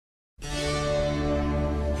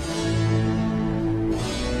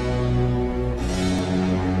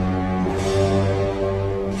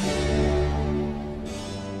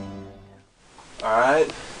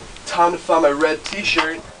time to find my red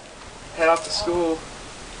t-shirt, head off to school.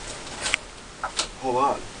 Hold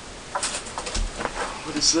on.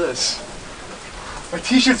 What is this? My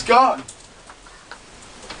t-shirt's gone!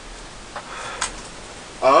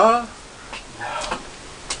 No.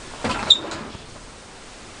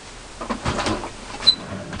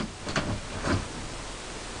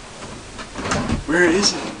 Where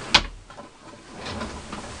is it?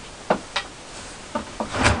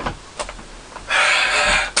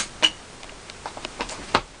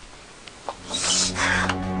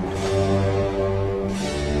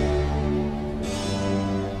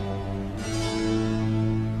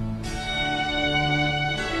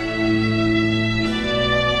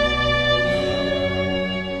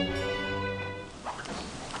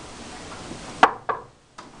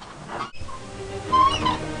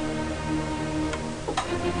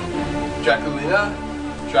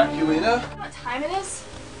 Draculina? What time it is?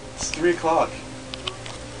 It's 3 o'clock.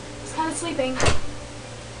 I was kind of sleeping.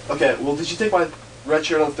 Okay, well, did you take my red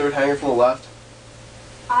shirt on the third hanger from the left?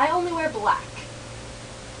 I only wear black.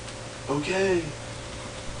 Okay.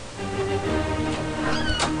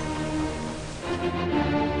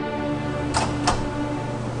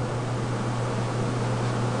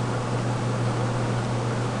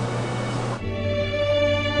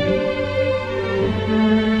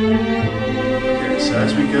 So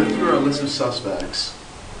as we go through our list of suspects,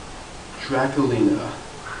 Draculina.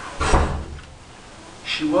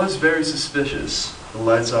 She was very suspicious. The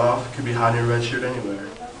lights off, could be hiding a red shirt anywhere.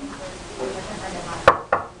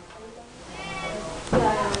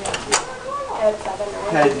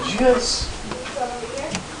 Hey, did you guys...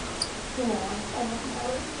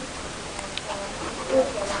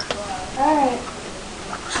 Alright.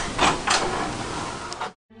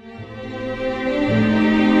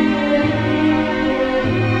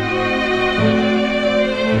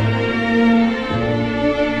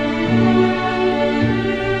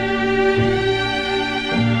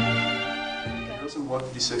 Girls in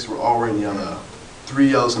 156 were all wearing yellow. 3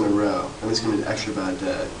 yellows in a row, and it's gonna be an extra bad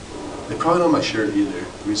day. They probably don't have my shirt either.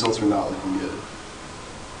 The results are not looking good.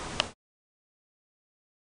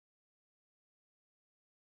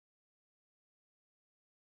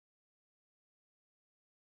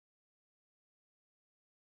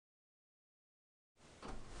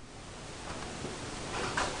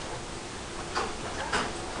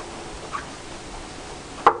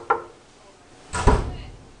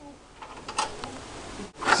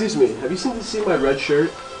 Excuse me, have you seen my red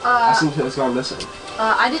shirt? I seem to have gone missing.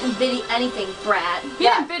 I didn't biddy anything, Brad. You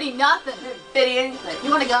didn't biddy nothing. Biddy anything. You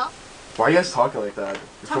wanna go? Why are you guys talking like that?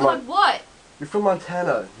 Talk about what? You're from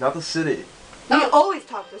Montana, not the city. We always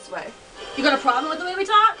talk this way. You got a problem with the way we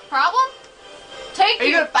talk? Problem? Take Are you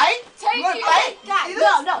your... gonna fight? Take You wanna your... fight?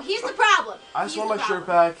 God, no, he's the problem. I just He's want the my problem. shirt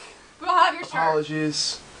back. Go have your shirt.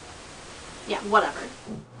 Apologies. Yeah, whatever.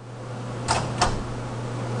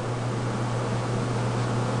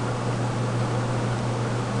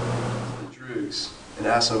 The Droogs and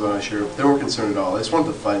asked them about my shirt. They weren't concerned at all. They just wanted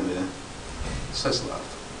to fight me. So I just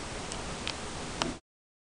left.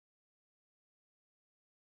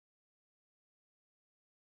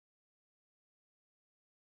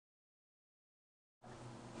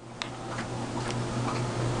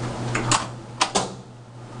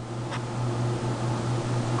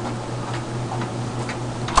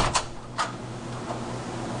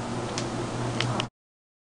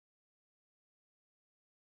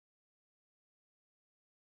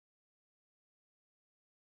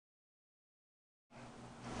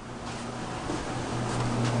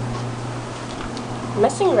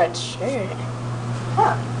 Missing red shirt.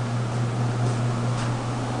 Huh.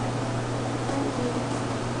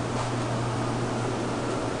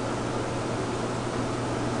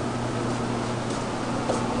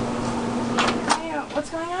 What's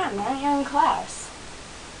going on? Why aren't you in class?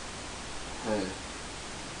 Hey.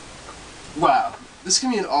 Wow, this is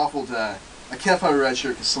gonna be an awful day. I can't find a red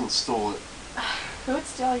shirt because someone stole it. Who would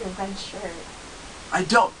steal your red shirt? I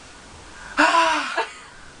don't.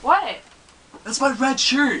 What? That's my red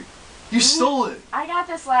shirt. You stole it. I got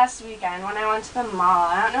this last weekend when I went to the mall.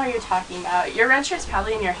 I don't know what you're talking about. Your red shirt's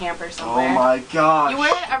probably in your hamper somewhere. Oh my gosh. You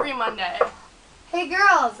wear it every Monday. Hey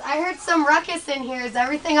girls, I heard some ruckus in here. Is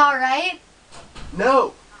everything alright?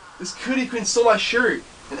 No. This cootie queen stole my shirt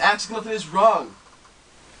and acts like nothing is wrong.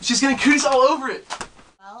 She's getting cooties all over it.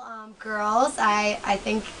 Well, girls, I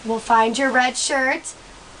think we'll find your red shirt.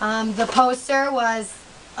 The poster was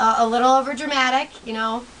a little over dramatic, you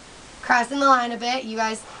know, crossing the line a bit. You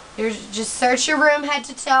guys, just search your room head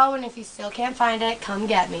to toe, and if you still can't find it, come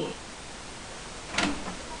get me.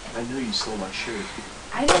 I know you stole my shirt.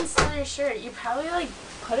 I didn't steal your shirt. You probably, like,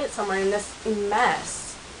 put it somewhere in this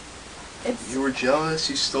mess. It's You were jealous,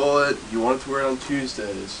 you stole it, you wanted to wear it on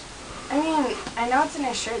Tuesdays. I mean, I know it's in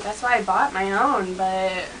his shirt. That's why I bought my own,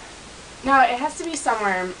 but no, it has to be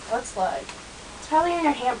somewhere. Let's look. It's probably in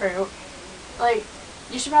your hamper. Like,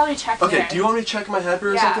 you should probably check Okay, there. do you want me to check my hamper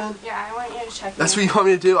or yeah, something? Yeah, I want you to check. That's me. what you want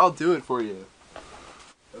me to do? I'll do it for you.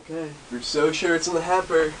 Okay, you're so sure it's in the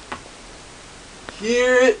hamper.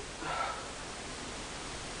 Hear it.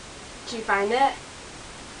 Did you find it?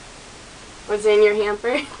 Was it in your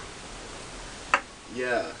hamper?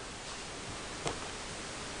 Yeah.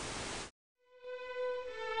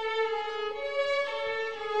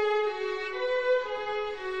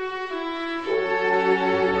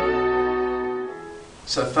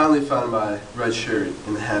 So I finally found my red shirt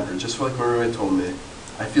in the hamper, just like my roommate told me.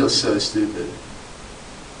 I feel so stupid.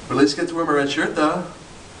 But at least get to wear my red shirt though.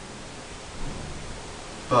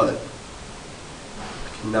 But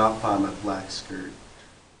I cannot find my black skirt.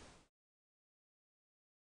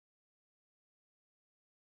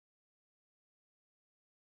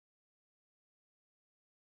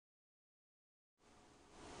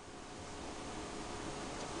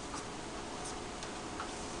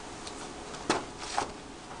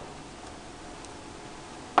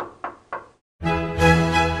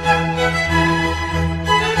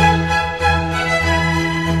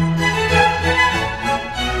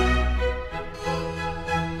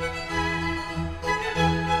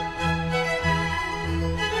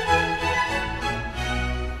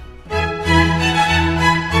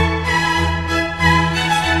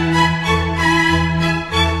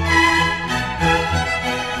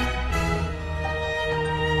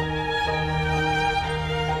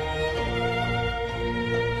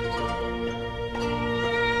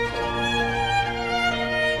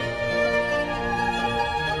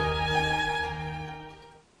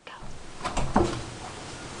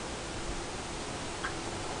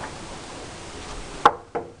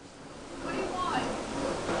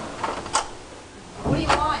 What do you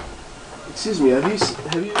want? Excuse me,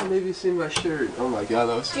 have you maybe seen my shirt? Oh my god,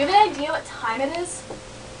 that was Do you have an idea what time it is?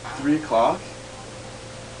 3 o'clock?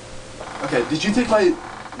 Okay, did you take my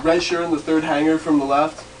red shirt in the third hanger from the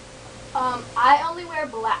left? I only wear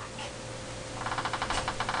black.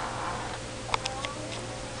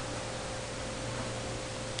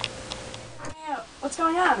 Yeah, what's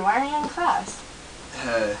going on? Why are you in class?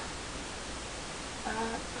 Hey.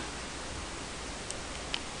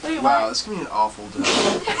 Wait, Wow, what? this is gonna be an awful day.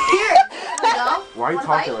 Here, there we go. Why are you Wanna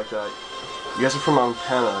talking fight? like that? You guys are from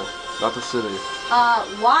Montana, not the city.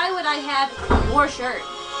 why would I have your shirt?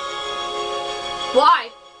 Why?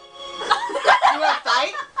 You want to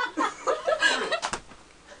fight?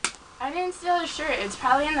 I didn't steal his shirt. It's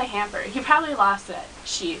probably in the hamper. He probably lost it.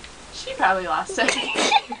 She probably lost it.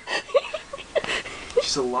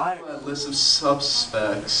 She's a liar. My list of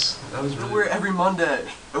suspects. That was really... I wear it every Monday.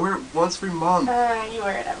 I wear it once every month. You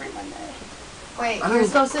wear it every Monday. Wait, I you're don't-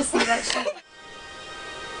 supposed to see that shit.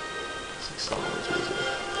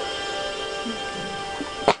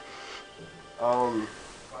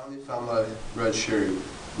 Finally found my red shirt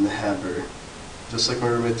in the hamper. Just like my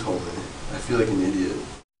roommate told me. I feel like an idiot.